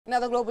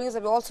Another global news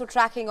that we're also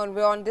tracking on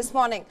WION this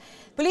morning.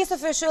 Police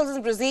officials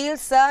in Brazil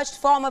searched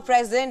former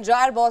President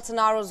Jair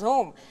Bolsonaro's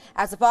home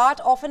as a part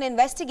of an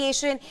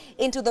investigation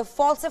into the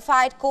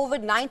falsified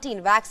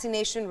COVID-19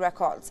 vaccination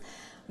records.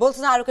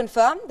 Bolsonaro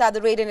confirmed that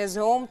the raid in his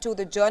home to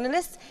the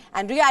journalists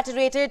and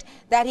reiterated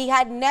that he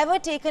had never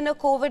taken a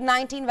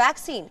COVID-19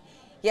 vaccine.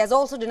 He has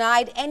also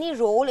denied any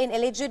role in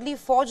allegedly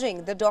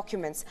forging the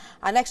documents.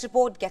 Our next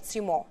report gets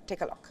you more.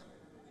 Take a look.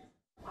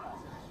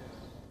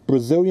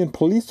 Brazilian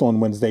police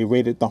on Wednesday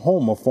raided the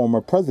home of former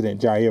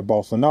President Jair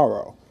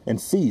Bolsonaro and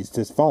seized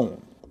his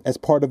phone as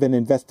part of an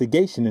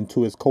investigation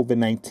into his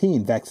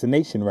COVID-19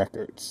 vaccination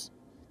records.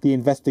 The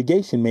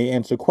investigation may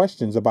answer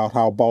questions about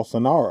how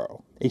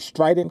Bolsonaro, a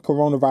strident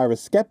coronavirus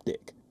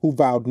skeptic who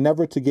vowed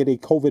never to get a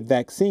COVID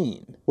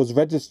vaccine, was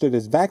registered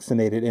as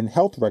vaccinated in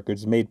health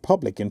records made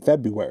public in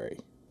February.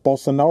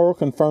 Bolsonaro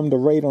confirmed the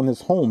raid on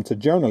his home to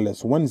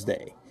journalists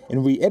Wednesday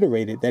and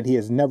reiterated that he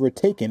has never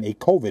taken a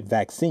COVID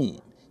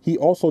vaccine. He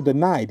also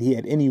denied he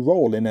had any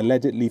role in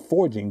allegedly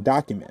forging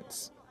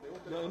documents.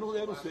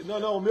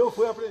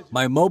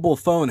 My mobile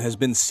phone has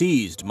been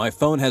seized. My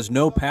phone has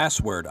no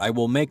password. I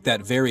will make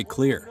that very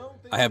clear.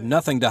 I have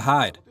nothing to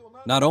hide.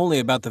 Not only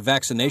about the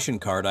vaccination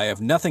card, I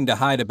have nothing to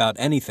hide about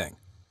anything.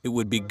 It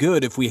would be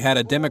good if we had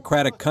a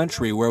democratic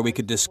country where we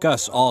could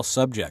discuss all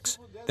subjects.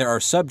 There are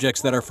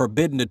subjects that are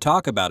forbidden to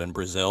talk about in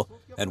Brazil,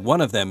 and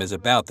one of them is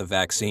about the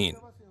vaccine.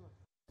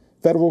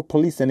 Federal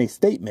police in a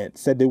statement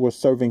said they were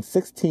serving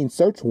 16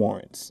 search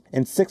warrants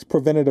and 6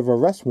 preventative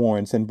arrest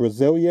warrants in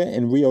Brasilia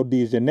and Rio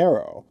de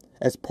Janeiro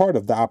as part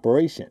of the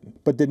operation,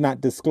 but did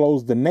not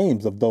disclose the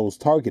names of those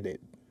targeted.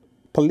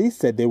 Police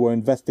said they were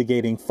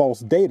investigating false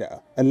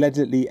data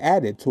allegedly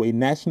added to a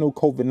national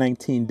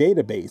COVID-19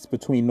 database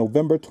between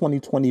November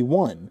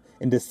 2021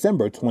 and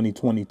December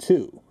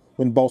 2022,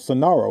 when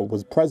Bolsonaro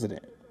was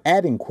president,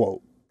 adding,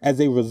 quote, "As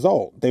a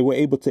result, they were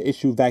able to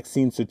issue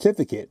vaccine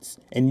certificates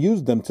and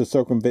use them to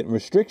circumvent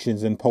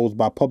restrictions imposed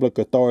by public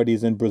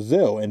authorities in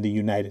Brazil and the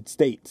United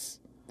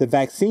States." The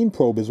vaccine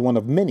probe is one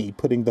of many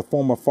putting the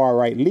former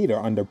far-right leader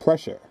under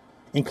pressure,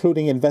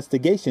 including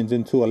investigations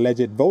into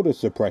alleged voter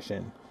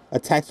suppression,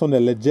 attacks on the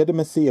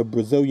legitimacy of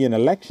Brazilian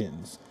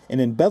elections, and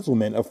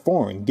embezzlement of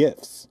foreign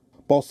gifts.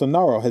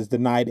 Bolsonaro has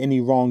denied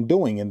any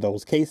wrongdoing in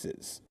those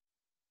cases.